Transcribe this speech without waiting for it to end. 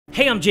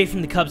Hey, I'm Jay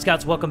from the Kubz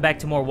Scouts. Welcome back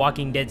to more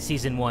Walking Dead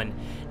Season 1.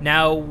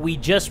 Now, we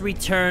just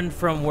returned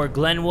from where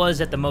Glenn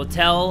was at the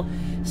motel.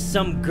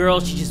 Some girl,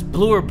 she just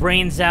blew her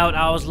brains out.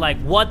 I was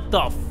like, what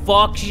the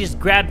fuck? She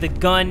just grabbed the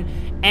gun,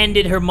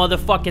 ended her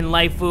motherfucking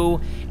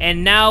lifeu.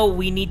 And now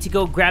we need to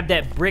go grab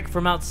that brick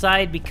from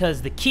outside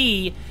because the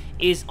key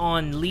is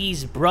on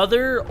Lee's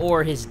brother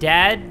or his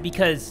dad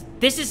because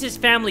this is his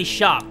family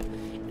shop.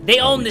 They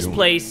own this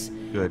place,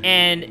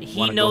 and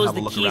he knows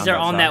the keys are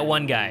on that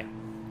one guy.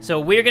 So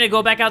we're gonna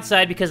go back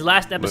outside because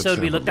last episode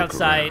we looked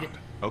outside.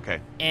 Okay.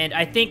 And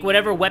I think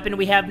whatever weapon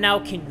we have now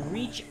can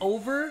reach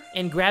over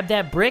and grab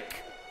that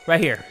brick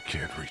right here. I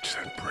can't reach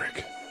that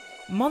brick.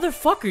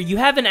 Motherfucker, you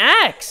have an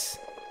axe.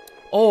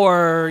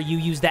 Or you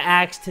use the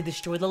axe to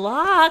destroy the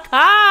lock.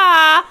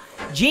 Ah!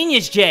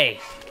 Genius, Jay.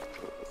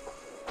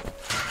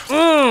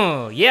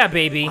 Yeah,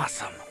 baby.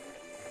 Awesome.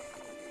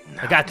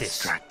 Now I got this.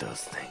 Distract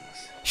those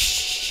things.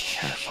 Shh.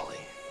 Carefully.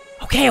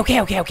 Okay.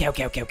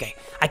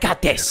 I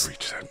got this. Can't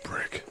reach that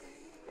brick.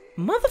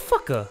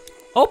 Motherfucker.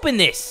 Open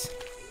this.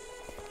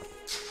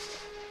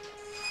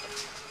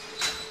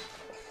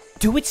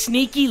 Do it,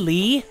 sneaky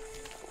Lee.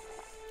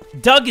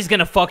 Doug is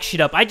gonna fuck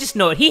shit up. I just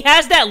know it. He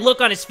has that look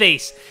on his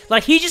face.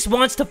 Like, he just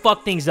wants to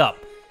fuck things up.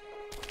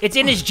 It's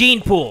in his gene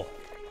pool.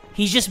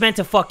 He's just meant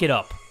to fuck it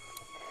up.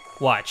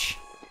 Watch.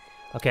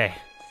 Okay.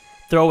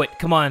 Throw it.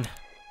 Come on.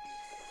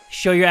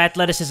 Show your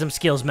athleticism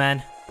skills,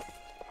 man.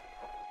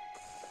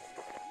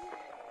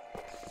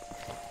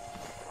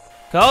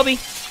 Kobe.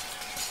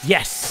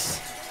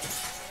 Yes.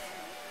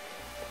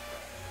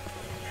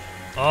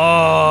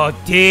 Oh,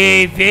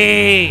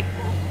 TV.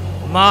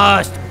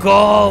 Must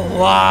go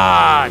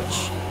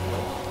watch.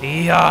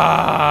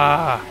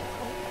 Yeah.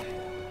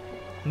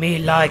 Me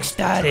like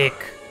static.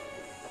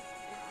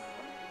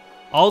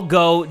 I'll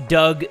go,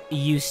 Doug,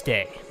 you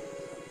stay.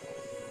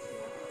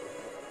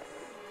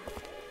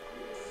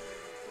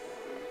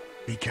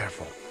 Be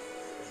careful.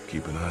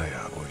 Keep an eye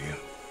out, will you?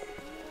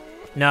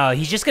 No,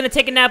 he's just gonna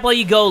take a nap while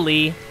you go,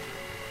 Lee.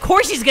 Of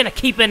course he's gonna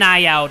keep an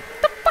eye out.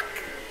 The fuck?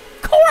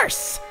 Of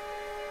course!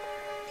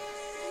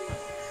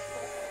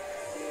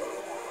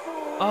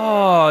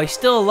 Oh, he's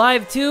still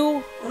alive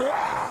too?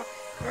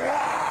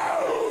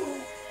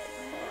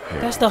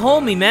 That's the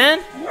homie,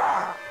 man.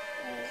 I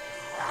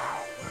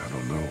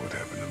don't know what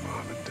happened to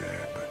Mom and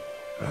Dad, but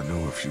I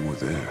know if you were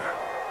there,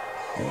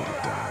 you would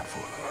have died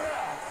for them.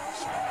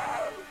 So,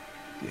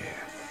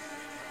 yeah.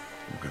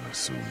 I'm gonna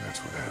assume that's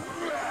what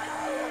happened.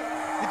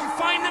 Did you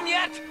find them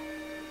yet?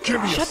 Give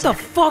me Shut the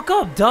fuck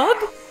up, Doug.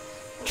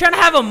 I'm trying to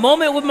have a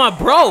moment with my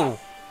bro.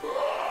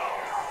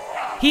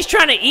 He's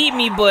trying to eat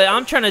me, but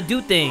I'm trying to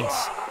do things.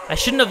 I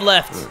shouldn't have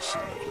left. I shouldn't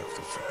have left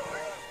the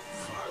family.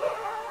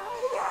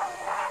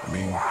 Fuck. I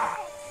mean,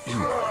 you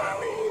know what I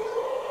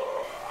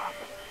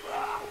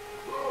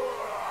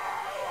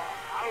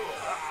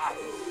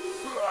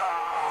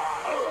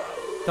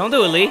mean. Don't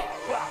do it, Lee.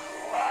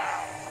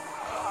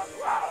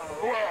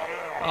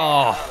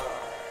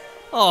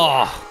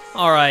 Oh,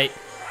 alright.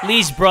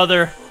 Lee's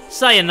brother.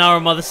 Sayonara,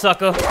 mother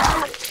sucker.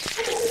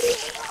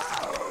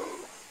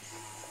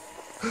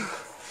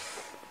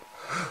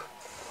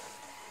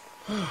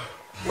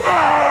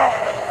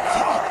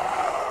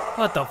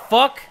 What the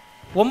fuck?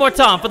 One more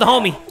time for the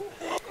homie.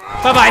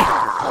 Bye-bye.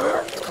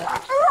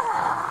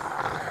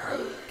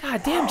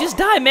 God damn, just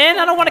die, man.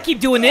 I don't want to keep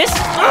doing this.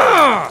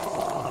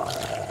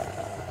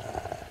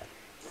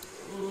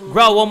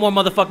 Growl one more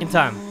motherfucking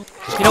time.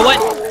 You know what?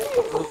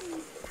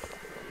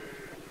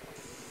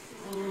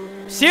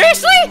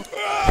 Seriously?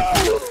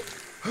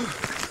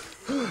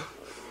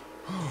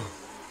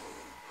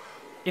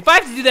 If I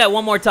have to do that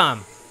one more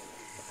time.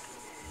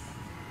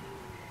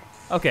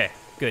 Okay,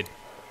 good.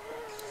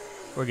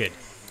 We're good.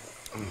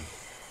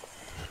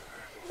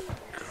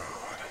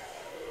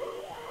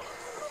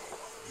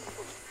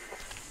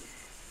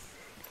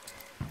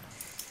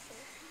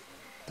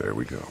 There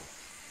we go.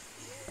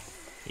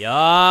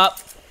 Yup.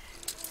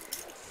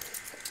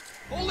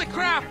 Holy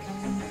crap!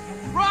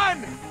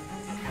 Run!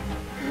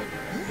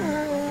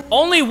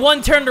 Only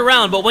one turned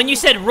around, but when you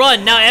said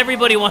run, now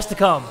everybody wants to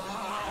come.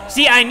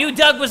 See, I knew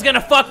Doug was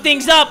gonna fuck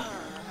things up.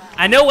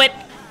 I know it.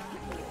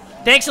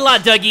 Thanks a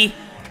lot, Dougie.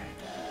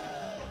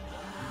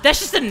 That's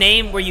just a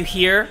name where you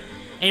hear,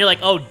 and you're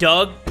like, oh,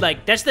 Doug?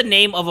 Like, that's the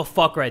name of a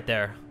fuck right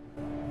there.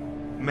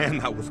 Man,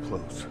 that was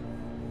close.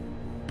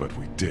 But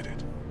we did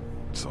it.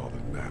 It's all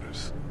that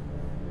matters.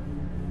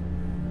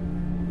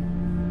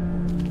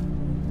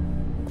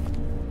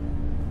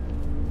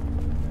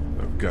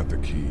 I've got the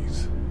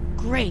keys.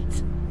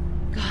 Great.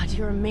 God,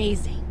 you're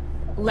amazing.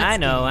 I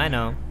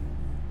know.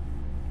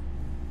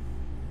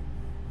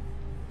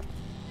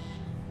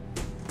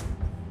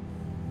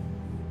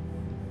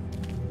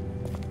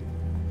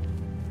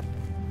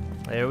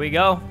 There we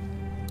go.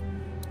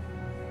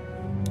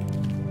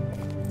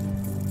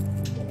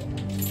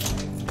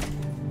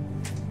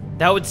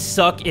 That would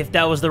suck if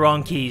that was the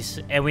wrong keys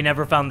and we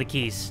never found the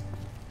keys.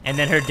 And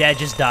then her dad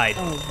just died.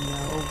 Oh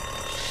no.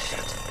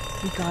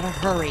 Shit. We gotta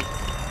hurry.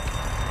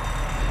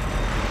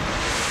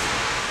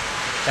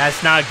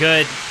 That's not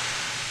good.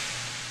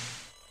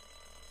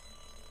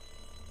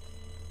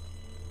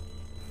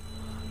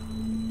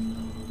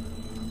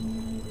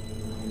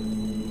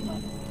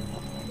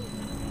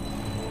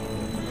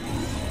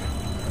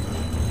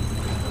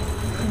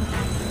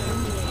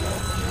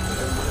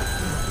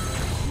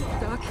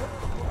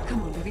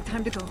 Okay,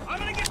 time to go. I'm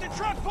gonna get the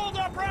truck pulled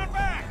up round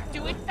back!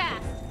 Do it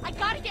fast. I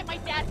gotta get my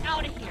dad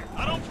out of here.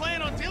 I don't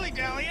plan on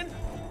dilly-dallying.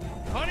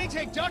 Honey,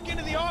 take Duck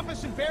into the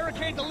office and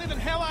barricade the living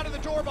hell out of the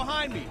door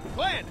behind me.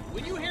 Glenn,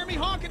 when you hear me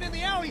honking in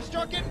the alley,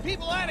 start getting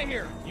people out of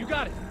here. You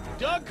got it.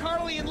 Doug,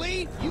 Carly, and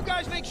Lee, you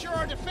guys make sure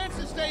our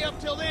defenses stay up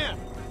till then.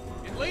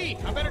 And Lee,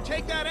 I better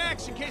take that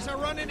axe in case I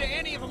run into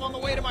any of them on the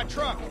way to my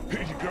truck.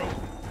 Here you go.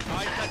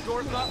 That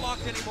door's not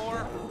locked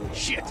anymore.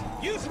 Shit!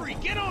 You three,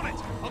 get on it!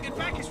 I'll get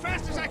back as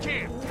fast as I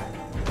can.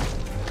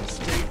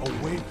 Stay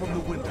away from the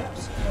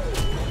windows.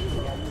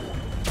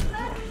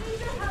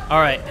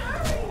 All right.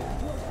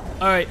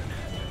 All right.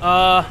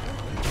 Whoa,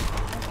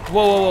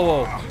 whoa,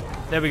 whoa, whoa.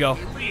 There we go.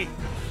 Lee,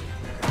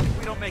 if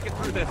we don't make it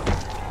through this,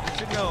 you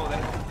should know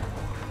that I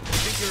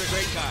think you're a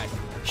great guy.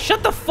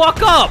 Shut the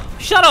fuck up!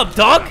 Shut up,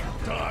 dog!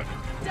 Doug.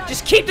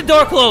 Just keep the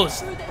door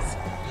closed! Through this.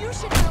 You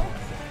should know.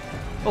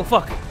 Oh,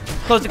 fuck.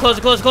 Close it, close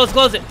it, close it, close it,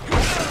 close it!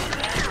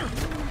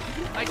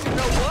 I should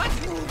know what?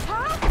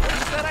 Huh?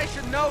 You said I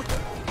should know.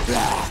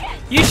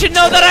 You should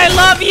know that I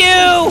love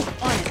you!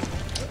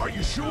 Are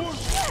you sure?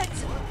 Shit.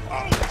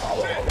 Oh,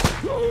 shit.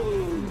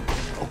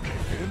 Okay,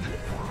 Ben.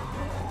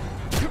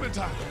 Come in,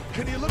 Tyler.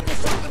 Can you look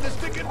for something to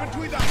stick in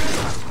between the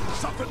hands?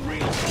 Something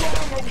real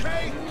strong,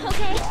 okay?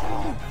 Okay.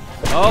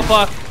 Oh,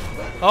 fuck.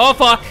 Oh,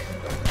 fuck.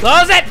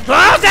 Close it!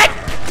 Close it!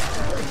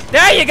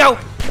 There you go!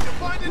 Did you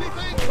find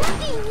anything?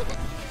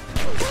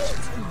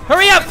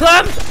 Hurry up,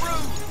 Clem!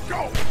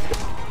 Go!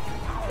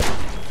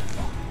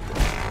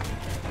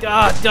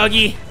 Ah,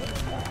 Dougie.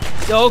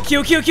 Go,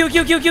 Q, Q, Q,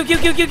 Q, Q, Q, Q,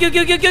 Q, Q, Q,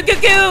 Q, Q, Q, Q,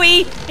 Q,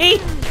 E, E.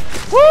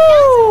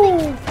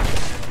 Woo!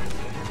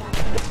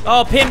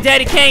 Oh, Pim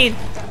Daddy Kane.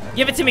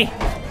 Give it to me.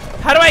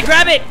 How do I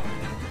grab it?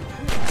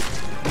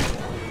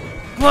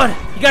 Come on.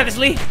 You got this,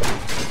 Lee.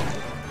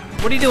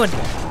 What are you doing?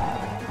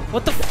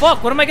 What the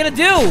fuck? What am I gonna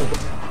do?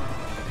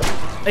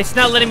 It's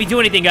not letting me do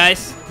anything,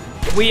 guys.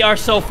 We are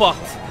so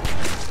fucked.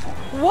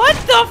 What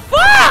the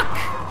fuck?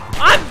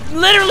 I'm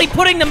literally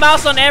putting the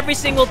mouse on every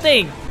single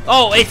thing.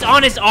 Oh, it's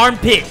on his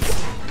armpits.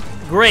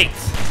 Great.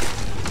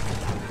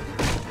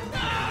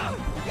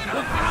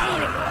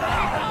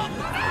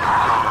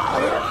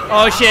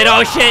 Oh shit,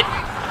 oh shit.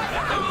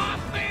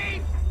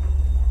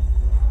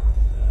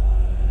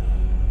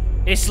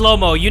 It's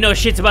slow-mo. You know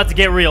shit's about to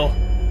get real.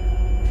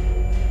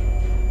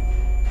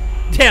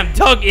 Damn,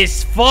 Doug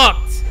is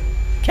fucked.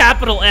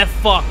 Capital F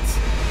fucked.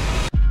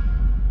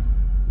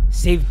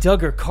 Save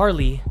Doug or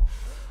Carly.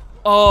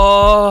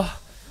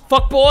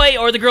 Fuck boy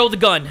or the girl with the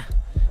gun.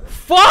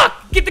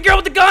 Fuck! Get the girl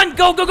with the gun!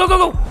 Go, go, go,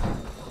 go, go!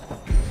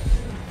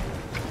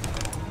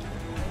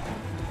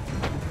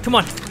 Come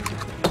on.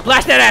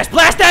 Blast that ass!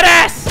 Blast that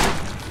ass!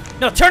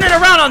 No, turn it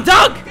around on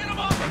Doug!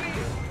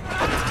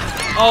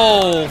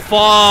 Oh,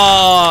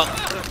 fuck.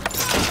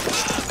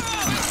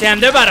 Damn,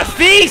 they're about to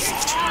feast!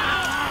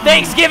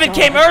 Thanksgiving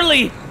came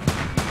early!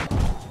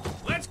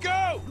 Let's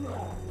go!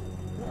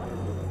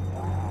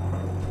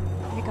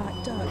 They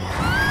got Doug.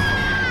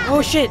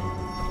 Oh, shit!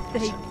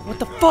 They... What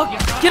the fuck?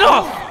 Get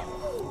off!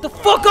 The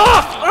fuck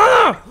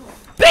off!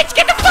 Bitch,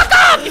 get the fuck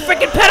off! You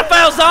freaking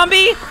pedophile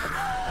zombie!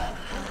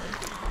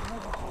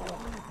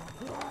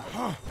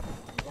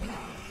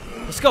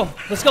 Let's go!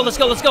 Let's go! Let's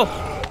go! Let's go!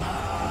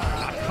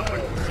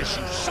 You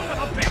son of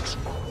a bitch!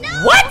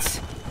 What?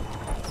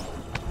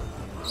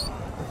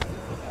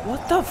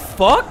 What the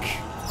fuck?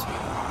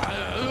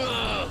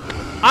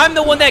 I'm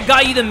the one that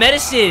got you the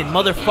medicine,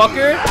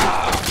 motherfucker.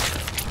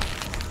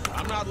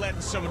 I'm not letting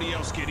somebody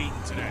else get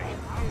eaten today.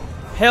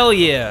 Hell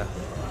yeah.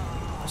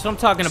 That's what I'm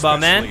talking about,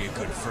 man. Especially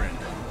a good friend.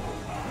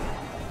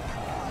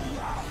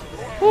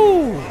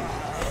 Woo.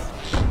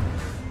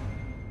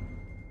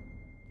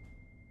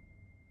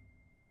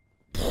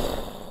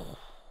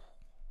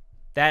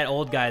 That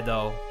old guy,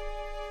 though.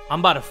 I'm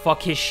about to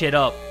fuck his shit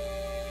up.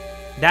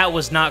 That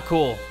was not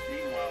cool.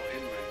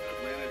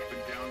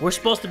 We're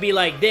supposed to be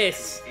like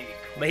this,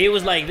 but he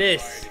was like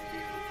this.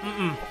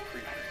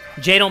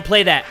 Jay, don't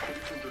play that.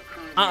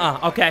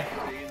 Okay.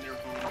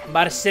 I'm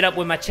about to sit up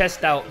with my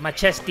chest out, my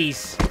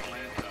chesties.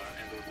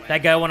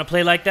 That guy want to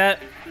play like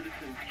that?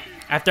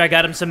 After I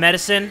got him some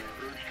medicine?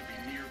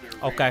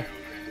 Okay.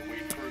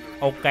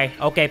 Okay,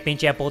 okay,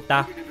 pinche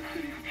puta.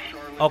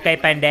 Okay,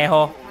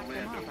 pendejo.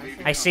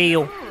 I see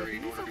you.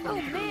 Oh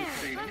man,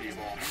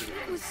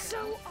 it was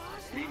so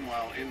awesome.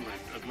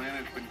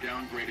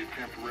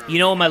 You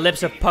know when my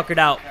lips are puckered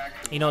out,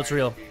 you know it's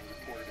real.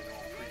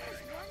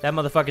 That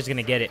motherfucker's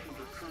gonna get it.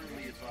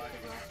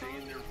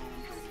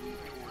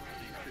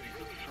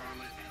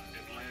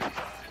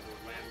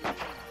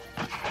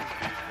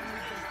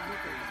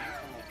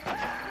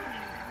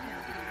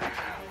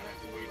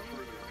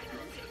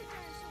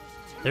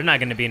 They're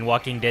not gonna be in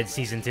Walking Dead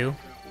Season 2.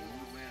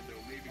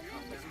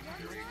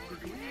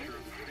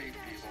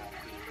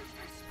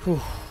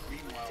 Whew.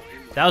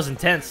 That was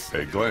intense.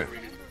 Hey, Glenn.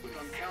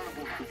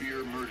 Uncountable severe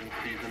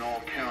emergencies in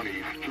all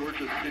counties.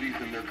 Georgia's cities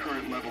and their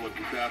current level of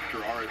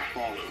disaster are as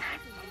follows.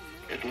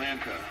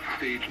 Atlanta,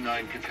 stage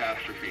 9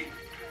 catastrophe.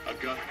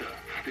 Augusta,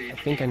 stage I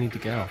think I need to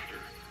go.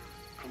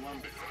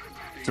 Columbus,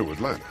 To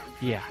Atlanta.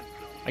 Yeah,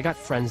 I got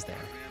friends there.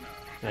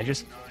 And I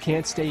just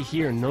can't stay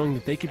here knowing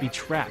that they could be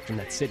trapped in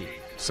that city.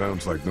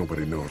 Sounds like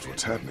nobody knows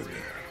what's happening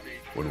there.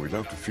 When we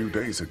left a few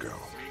days ago,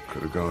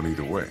 could have gone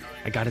either way.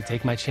 I gotta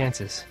take my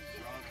chances.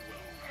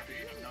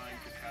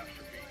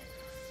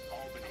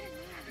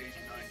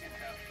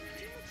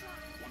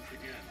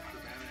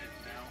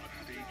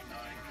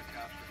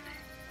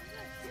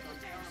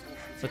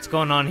 What's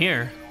going on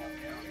here?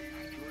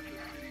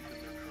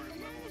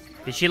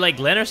 Did she like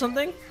Glenn or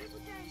something?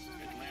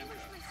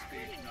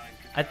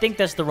 I think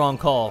that's the wrong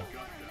call.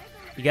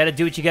 You gotta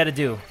do what you gotta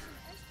do.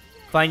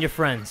 Find your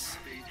friends.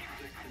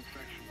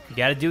 You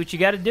gotta do what you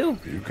gotta do.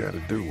 You gotta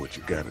do what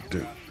you gotta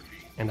do.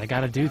 And I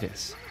gotta do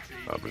this.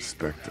 I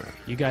respect that.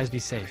 You guys be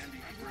safe.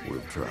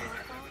 We'll try.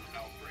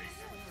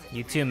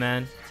 You too,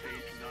 man.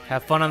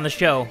 Have fun on the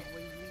show.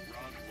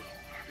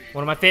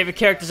 One of my favorite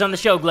characters on the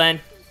show, Glenn.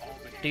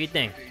 Do your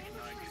thing.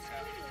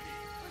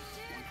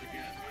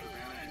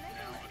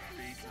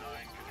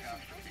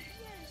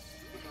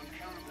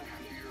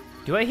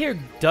 Do I hear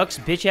Duck's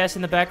bitch ass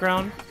in the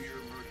background?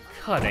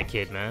 God, that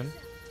kid, man.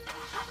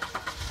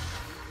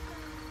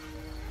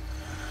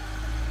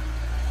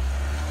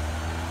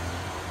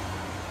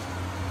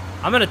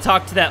 I'm gonna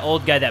talk to that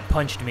old guy that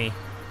punched me.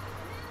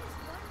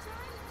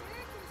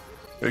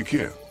 Hey,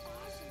 kid.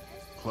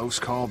 Close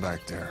call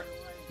back there.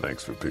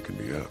 Thanks for picking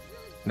me up.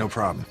 No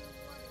problem.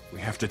 We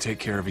have to take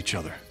care of each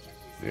other.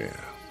 Yeah,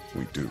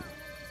 we do.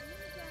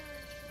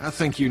 I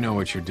think you know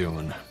what you're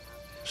doing.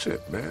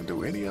 Shit, man,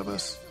 do any of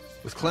us?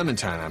 With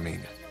Clementine, I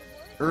mean.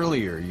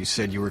 Earlier, you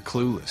said you were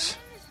clueless.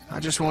 I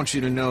just want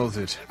you to know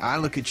that I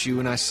look at you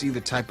and I see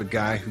the type of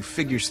guy who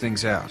figures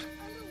things out.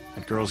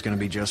 That girl's gonna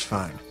be just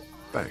fine.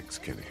 Thanks,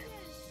 Kenny.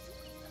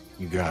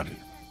 You got it.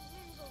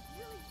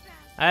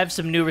 I have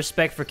some new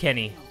respect for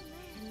Kenny.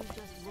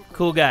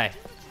 Cool guy.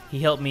 He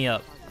helped me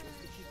up.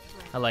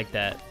 I like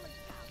that.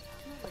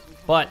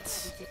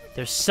 But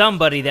there's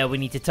somebody that we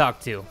need to talk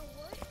to.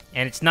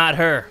 And it's not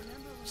her.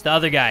 It's the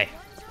other guy.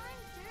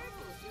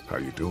 How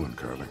you doing,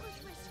 Carly?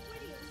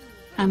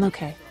 I'm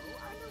okay.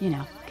 You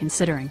know,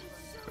 considering.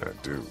 I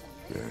do,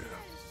 yeah.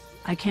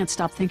 I can't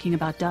stop thinking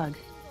about Doug.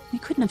 We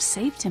couldn't have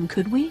saved him,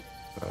 could we?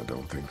 I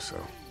don't think so.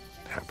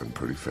 It happened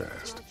pretty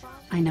fast.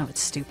 I know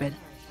it's stupid.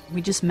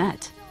 We just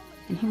met.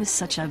 And he was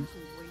such a...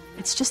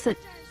 It's just that...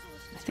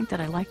 I think that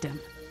I liked him.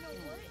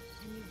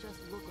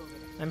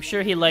 I'm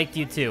sure he liked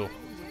you too.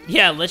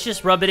 Yeah, let's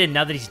just rub it in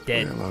now that he's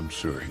dead. Well, I'm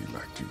sure he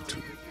liked you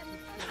too.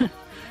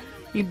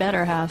 You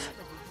better have.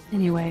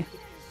 Anyway,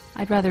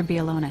 I'd rather be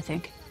alone, I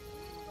think.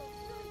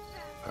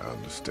 I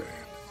understand.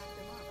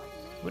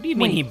 What do you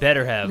mean Wait, he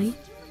better have? Lee?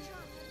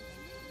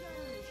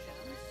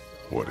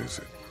 What is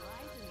it?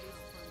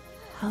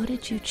 How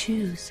did you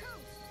choose?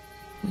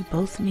 We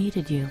both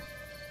needed you.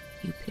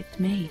 You picked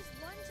me.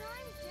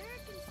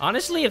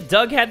 Honestly, if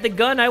Doug had the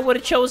gun, I would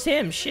have chose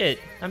him. Shit.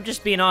 I'm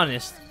just being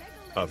honest.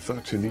 I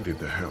thought you needed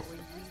the help,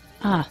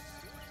 Ah,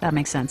 that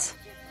makes sense.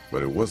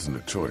 but it wasn't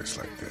a choice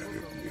like that.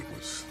 It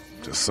was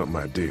just something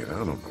I did. I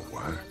don't know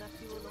why.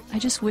 I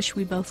just wish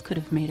we both could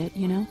have made it,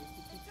 you know?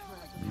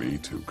 Me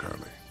too,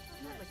 Carly.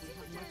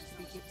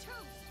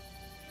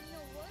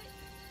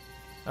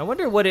 I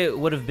wonder what it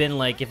would have been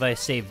like if I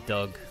saved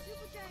Doug.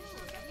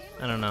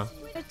 I don't know.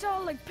 It's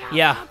all like pow,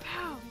 Yeah. pow,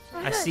 pow.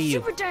 I thought see you.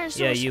 Super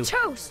Dinosaur Yeah, was you.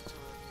 toast.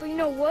 But you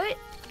know what?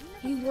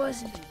 He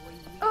wasn't.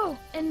 Oh,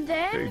 and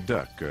then... Hey,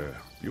 Duck,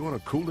 you want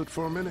to cool it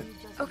for a minute?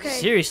 Okay,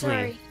 Seriously.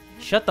 sorry.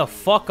 Shut the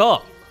fuck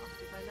up.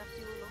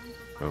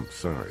 I'm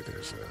sorry,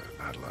 there's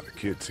not a lot of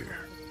kids here.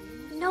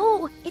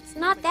 No, it's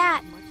not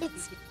that.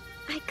 It's...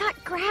 I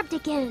got grabbed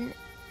again.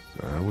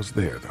 I was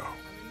there, though.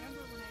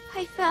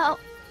 I fell,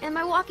 and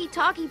my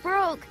walkie-talkie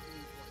broke.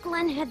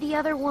 Glenn had the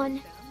other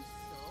one.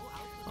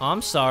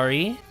 I'm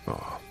sorry.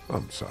 Oh,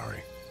 I'm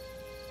sorry.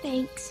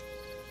 Thanks.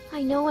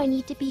 I know I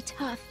need to be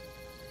tough.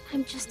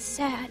 I'm just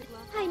sad.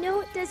 I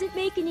know it doesn't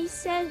make any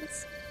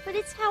sense, but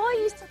it's how I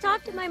used to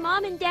talk to my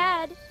mom and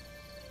dad.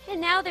 And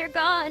now they're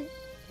gone.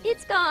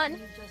 It's gone.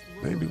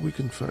 Maybe we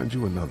can find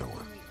you another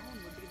one.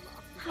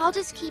 I'll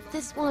just keep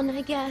this one,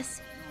 I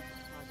guess.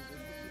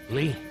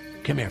 Lee,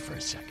 come here for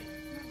a second.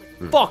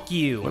 Fuck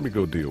you. Let me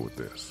go deal with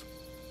this.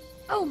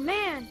 Oh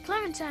man,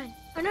 Clementine,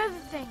 another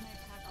thing.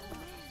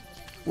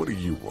 What do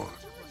you want?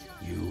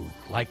 You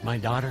like my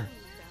daughter?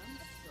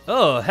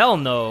 Oh, hell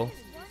no.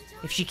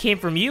 If she came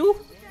from you?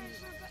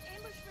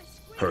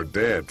 Her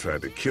dad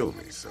tried to kill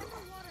me, so...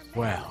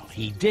 Well,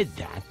 he did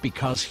that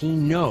because he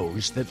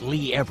knows that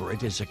Lee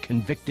Everett is a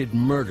convicted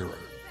murderer.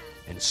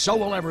 And so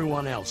will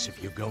everyone else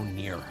if you go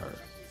near her.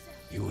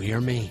 You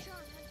hear me?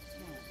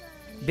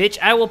 Bitch,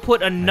 I will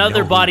put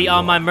another who body you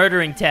on my are.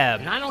 murdering tab.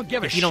 And I don't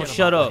give a if you shit don't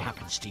shut about up. what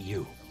happens to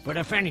you. But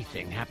if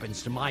anything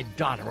happens to my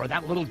daughter or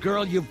that little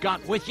girl you've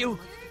got with you,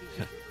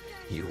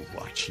 you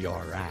watch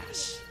your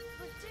ass.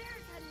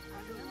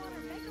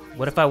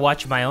 What if I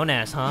watch my own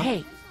ass, huh?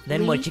 Hey,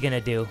 Then Lee? what you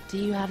gonna do? Do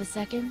you have a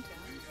second?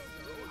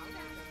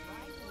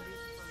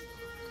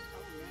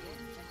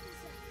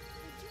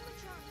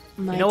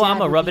 My You know what, dad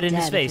I'ma would rub be it in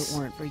his dead face. If it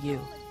weren't for you.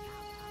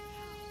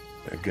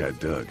 That guy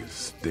Doug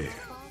is dead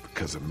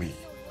because of me.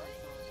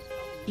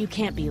 You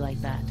can't be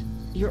like that.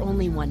 You're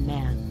only one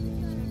man.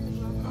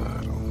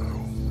 I don't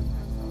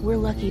know. We're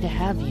lucky to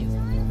have you.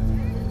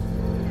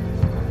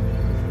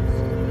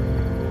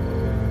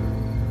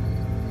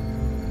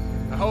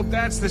 I hope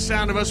that's the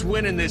sound of us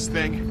winning this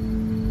thing.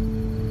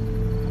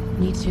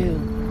 Me too.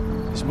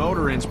 This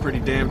motor inn's pretty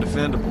damn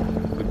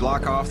defendable. We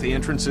block off the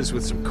entrances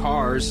with some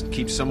cars,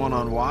 keep someone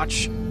on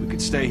watch. We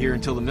could stay here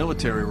until the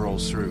military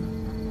rolls through.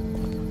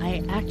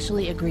 I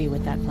actually agree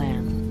with that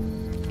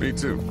plan. Me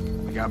too.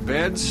 We got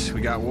beds, we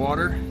got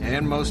water,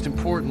 and most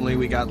importantly,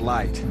 we got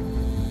light.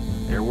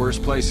 There are worse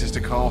places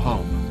to call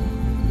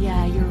home.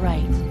 Yeah, you're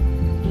right.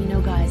 You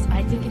know, guys,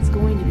 I think it's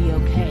going to be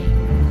okay.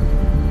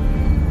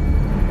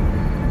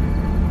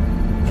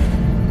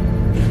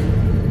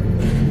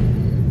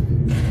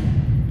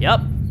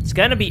 Yep, it's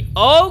gonna be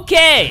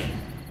okay.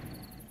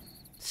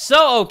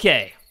 So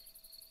okay.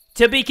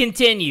 To be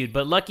continued,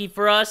 but lucky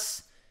for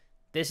us,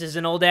 this is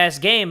an old-ass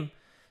game,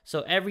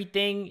 so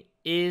everything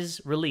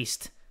is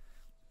released.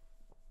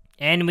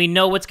 And we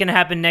know what's gonna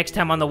happen next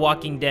time on The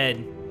Walking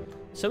Dead.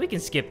 So we can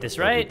skip this,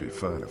 right? It'd be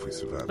fine if we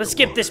survived. Let's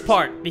skip this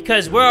part,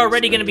 because we're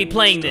already gonna be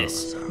playing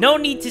this. No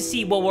need to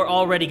see what we're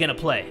already gonna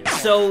play.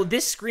 So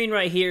this screen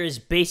right here is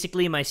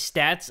basically my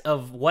stats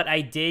of what I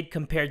did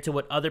compared to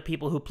what other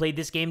people who played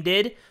this game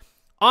did.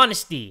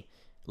 Honesty.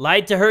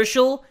 Lied to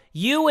Herschel.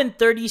 You and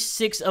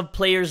 36 of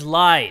players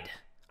lied.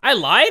 I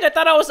lied? I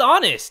thought I was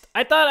honest.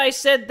 I thought I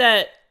said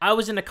that I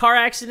was in a car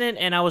accident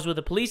and I was with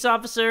a police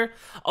officer.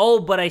 Oh,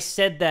 but I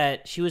said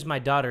that she was my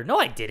daughter. No,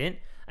 I didn't.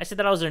 I said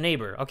that I was her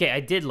neighbor. Okay, I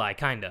did lie,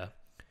 kinda.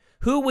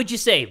 Who would you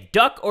save,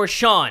 Duck or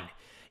Sean?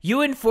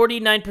 You and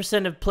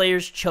 49% of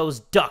players chose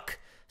Duck.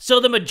 So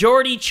the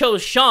majority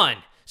chose Sean.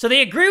 So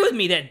they agree with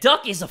me that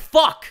Duck is a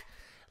fuck.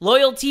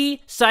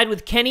 Loyalty, side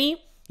with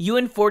Kenny. You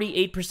and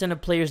 48%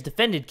 of players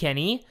defended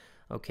Kenny.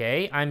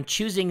 Okay, I'm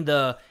choosing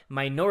the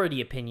minority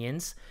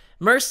opinions.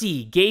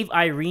 Mercy gave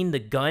Irene the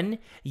gun.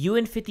 You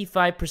and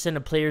 55%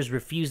 of players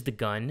refused the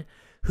gun.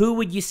 Who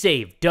would you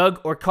save, Doug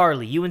or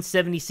Carly? You and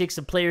 76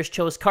 of players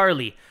chose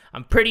Carly.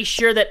 I'm pretty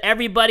sure that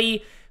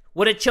everybody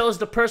would have chose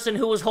the person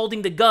who was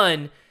holding the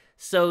gun.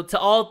 So to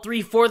all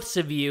 3/4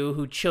 of you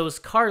who chose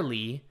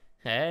Carly,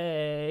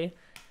 hey.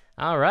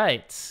 All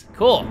right,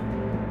 cool.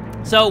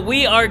 So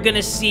we are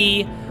gonna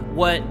see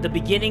what the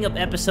beginning of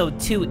episode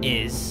 2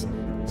 is.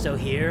 So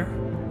here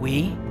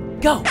we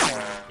go.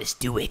 Let's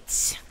do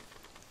it.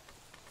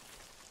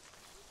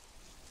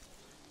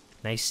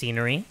 Nice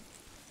scenery.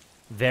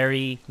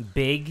 Very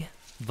big,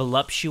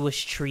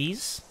 voluptuous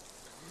trees.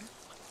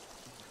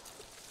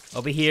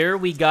 Over here,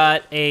 we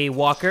got a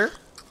walker,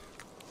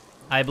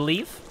 I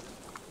believe.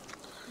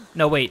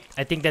 No, wait,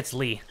 I think that's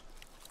Lee.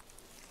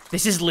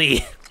 This is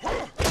Lee.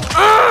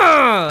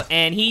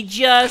 And he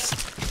just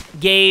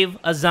gave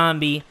a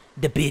zombie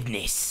the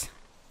business.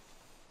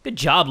 Good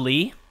job,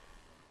 Lee.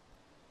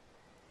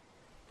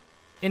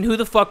 And who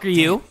the fuck are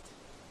you?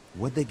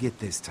 What'd they get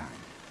this time?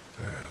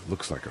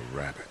 Looks like a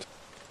rabbit.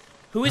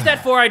 Who is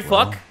that four-eyed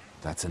fuck?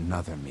 That's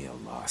another meal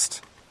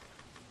lost.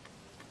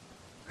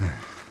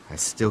 I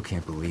still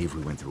can't believe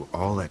we went through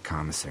all that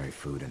commissary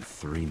food in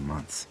 3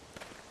 months.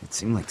 It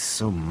seemed like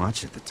so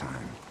much at the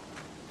time.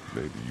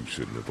 Maybe you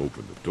shouldn't have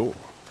opened the door.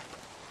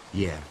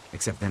 Yeah,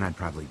 except then I'd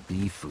probably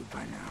be food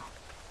by now.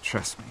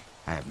 Trust me,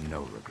 I have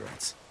no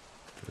regrets.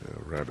 Yeah,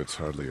 rabbit's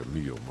hardly a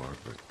meal, Mark,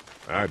 but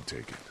I'd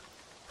take it.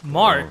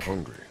 Mark? I'm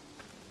hungry.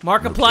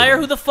 Markiplier?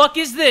 Who the fuck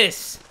is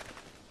this?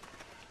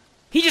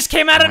 He just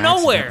came out of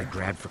nowhere. I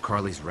grabbed for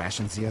Carly's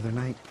rations the other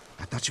night.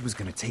 I thought she was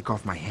gonna take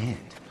off my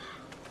hand.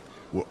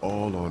 We're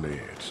all on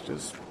edge.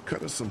 Just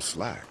cut us some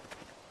slack.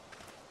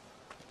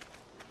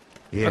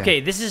 Yeah, okay,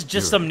 this is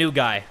just some new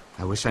guy.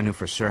 I wish I knew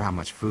for sure how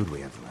much food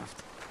we have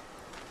left.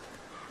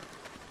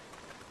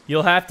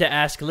 You'll have to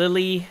ask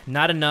Lily.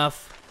 Not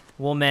enough.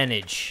 We'll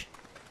manage.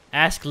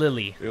 Ask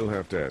Lily. You'll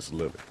have to ask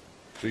Lily.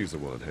 She's the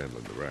one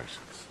handling the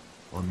rations.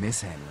 Or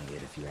mishandling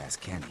it if you ask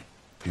Kenny.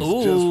 He's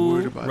just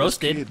worried about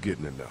roasted. his kid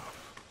getting enough.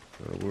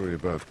 I worry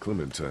about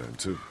Clementine,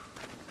 too.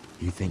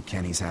 You think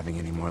Kenny's having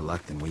any more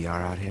luck than we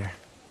are out here?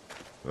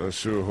 I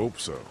sure hope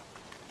so.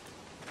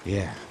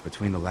 Yeah,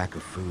 between the lack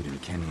of food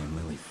and Kenny and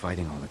Lily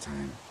fighting all the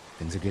time,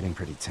 things are getting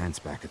pretty tense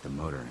back at the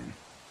motor inn.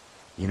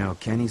 You know,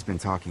 Kenny's been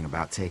talking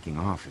about taking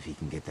off if he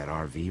can get that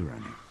RV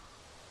running.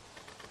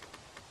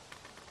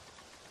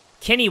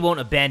 Kenny won't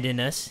abandon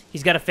us.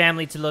 He's got a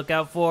family to look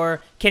out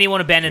for. Kenny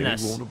won't abandon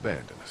us. He won't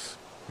abandon us.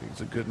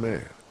 He's a good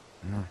man.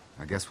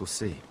 I guess we'll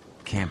see.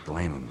 Can't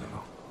blame him,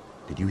 though.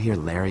 Did you hear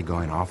Larry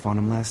going off on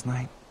him last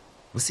night?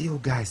 What's the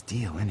old guy's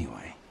deal,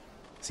 anyway?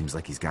 Seems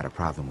like he's got a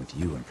problem with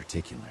you in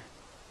particular.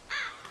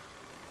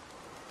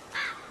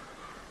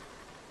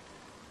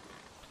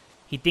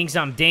 He thinks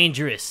I'm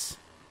dangerous.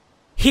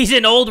 He's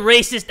an old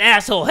racist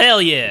asshole,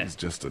 hell yeah! He's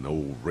just an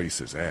old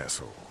racist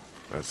asshole.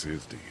 That's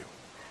his deal.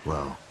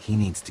 Well, he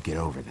needs to get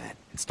over that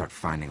and start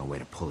finding a way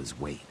to pull his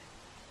weight.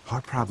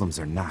 Heart problems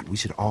or not, we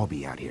should all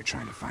be out here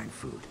trying to find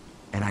food.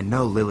 And I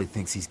know Lily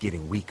thinks he's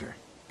getting weaker,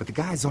 but the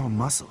guy's all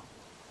muscle.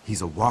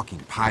 He's a walking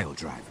pile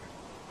driver.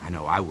 I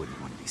know I wouldn't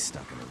want to be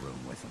stuck in a room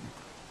with him.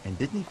 And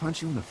didn't he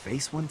punch you in the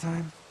face one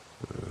time?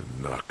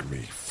 Knock me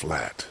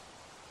flat.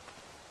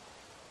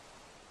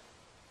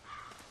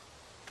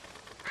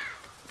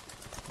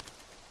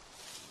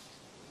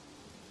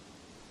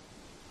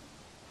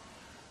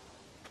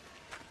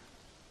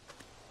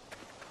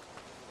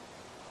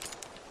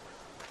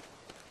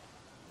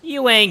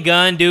 You ain't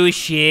gonna do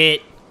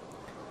shit.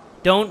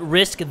 Don't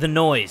risk the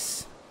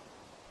noise.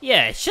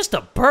 Yeah, it's just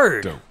a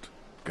bird. Don't.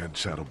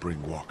 Gunshot'll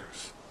bring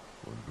walkers.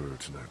 One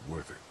bird's not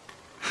worth it.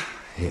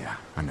 Yeah,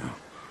 I know.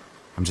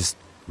 I'm just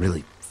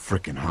really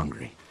frickin'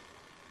 hungry.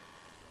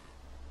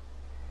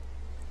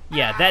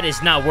 Yeah, that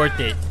is not worth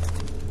it.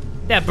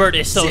 That bird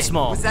is so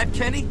small. Was that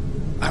Kenny?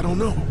 I don't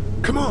know.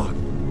 Come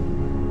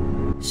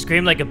on.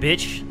 Scream like a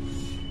bitch.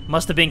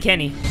 Must have been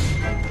Kenny.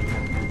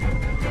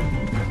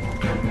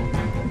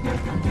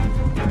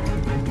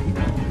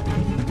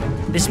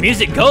 This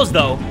music goes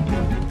though.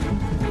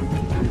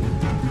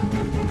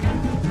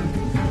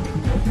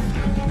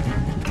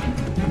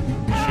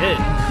 Shit.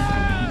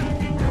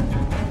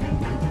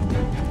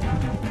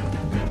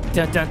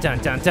 Dun dun dun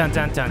dun dun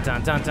dun dun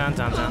dun dun dun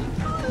dun dun.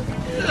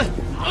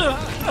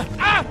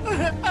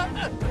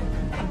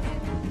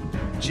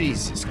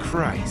 Jesus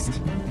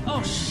Christ.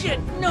 Oh shit!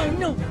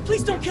 No,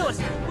 please don't kill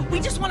us. We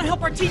just want to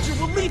help our teacher.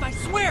 We'll leave, I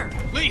swear.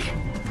 Lee,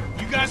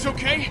 you guys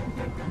okay?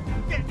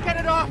 Get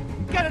it off!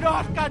 Get it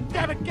off! God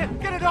damn it!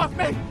 Get it off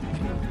me!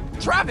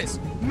 Travis,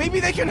 maybe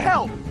they can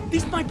help.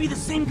 These might be the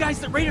same guys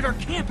that raided our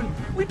camp, and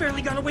we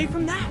barely got away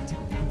from that.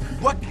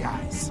 What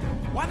guys?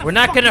 Why the We're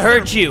not fuck gonna is there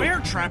hurt a you. bear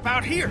trap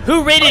out here?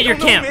 Who raided your I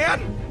don't camp? know,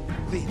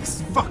 man. Lee, this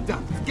is fucked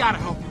up. You gotta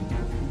help.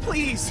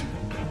 Please,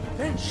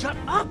 Ben, shut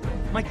up.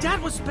 My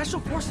dad was special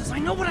forces. I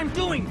know what I'm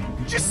doing.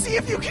 just see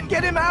if you can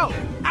get him out.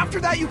 After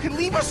that, you can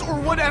leave us or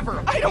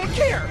whatever. I don't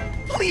care.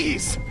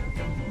 Please.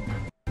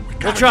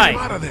 We'll try. Get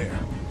him out of there.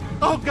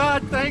 Oh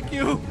God, thank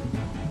you.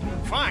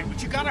 Fine,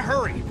 but you gotta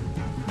hurry.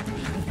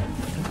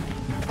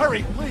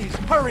 Hurry, please,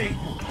 hurry.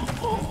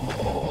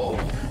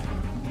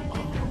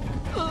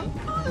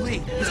 Lee,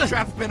 this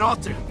trap's been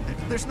altered.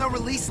 There's no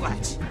release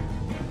latch.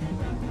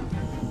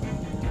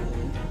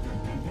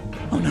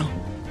 Oh no.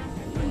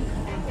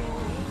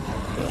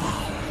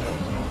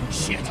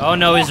 Shit. Oh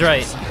no, he's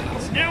right.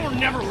 It's now or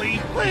never, Lee.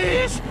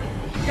 Please,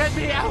 get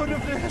me out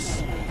of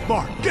this.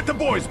 Mark, get the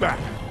boys back.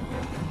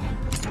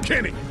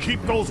 Kenny,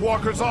 keep those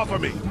walkers off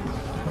of me.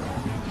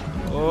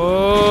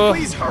 Oh.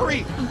 Please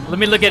hurry. Let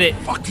me look at it.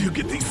 Fuck do you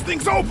get these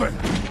things open?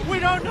 We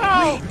don't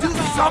know. Lee, do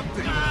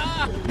something.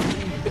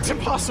 It's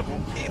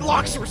impossible. It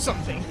locks or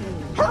something.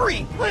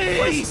 Hurry,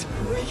 please.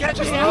 We can't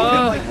just leave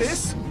him like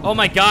this. Oh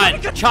my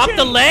god. Chop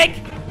the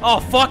leg? Oh,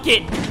 fuck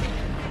it.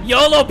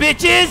 YOLO,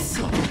 bitches!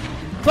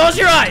 Close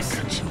your eyes.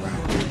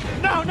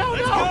 No.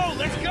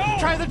 Let's go.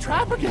 Try the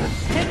trap again.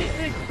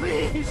 Anything,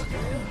 please.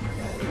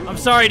 I'm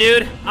sorry,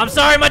 dude. I'm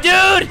sorry, my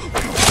dude!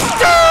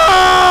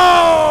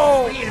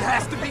 No! Lee, it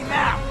has to be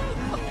now.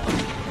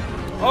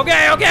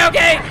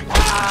 Okay.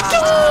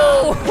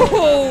 No!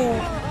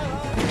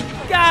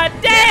 God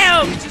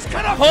damn!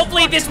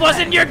 Hopefully this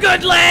wasn't your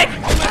good leg!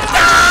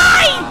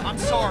 Die! I'm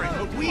sorry,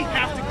 but we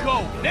have to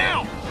go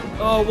now.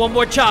 Oh, one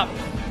more chop.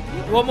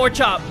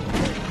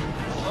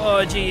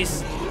 Oh,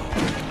 jeez.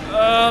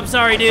 Oh, I'm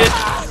sorry, dude.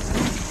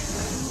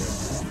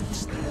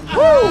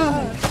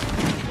 Woo!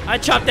 I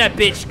chopped that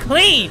bitch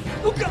clean.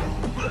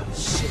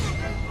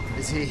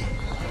 Is he?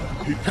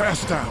 He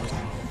passed out.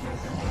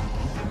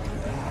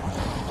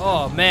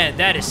 Oh man,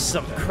 that is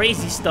some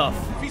crazy stuff.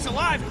 If he's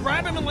alive,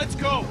 grab him and let's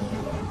go.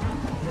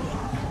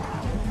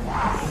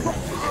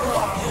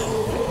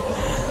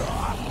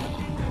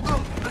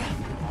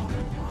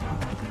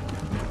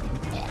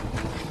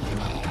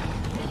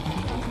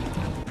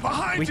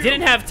 Behind We you.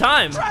 didn't have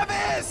time.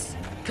 Travis!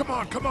 Come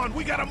on,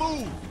 we gotta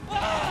move.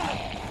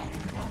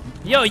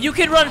 Yo, you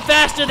can run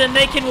faster than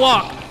they can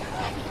walk.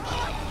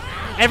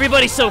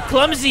 Everybody's so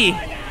clumsy.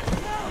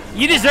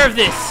 You deserve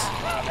this.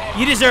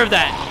 You deserve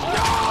that.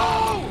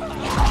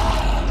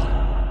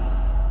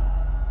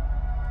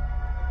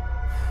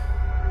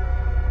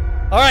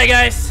 Alright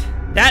guys,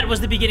 that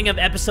was the beginning of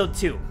episode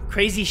 2.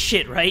 Crazy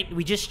shit, right?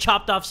 We just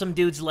chopped off some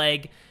dude's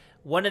leg.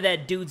 One of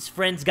that dude's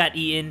friends got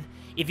eaten.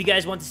 If you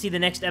guys want to see the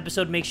next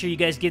episode, make sure you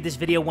guys give this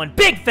video one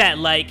big fat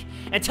like.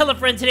 And tell a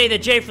friend today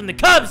that Jay from the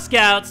Kubz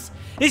Scouts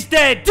is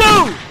dead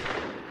too!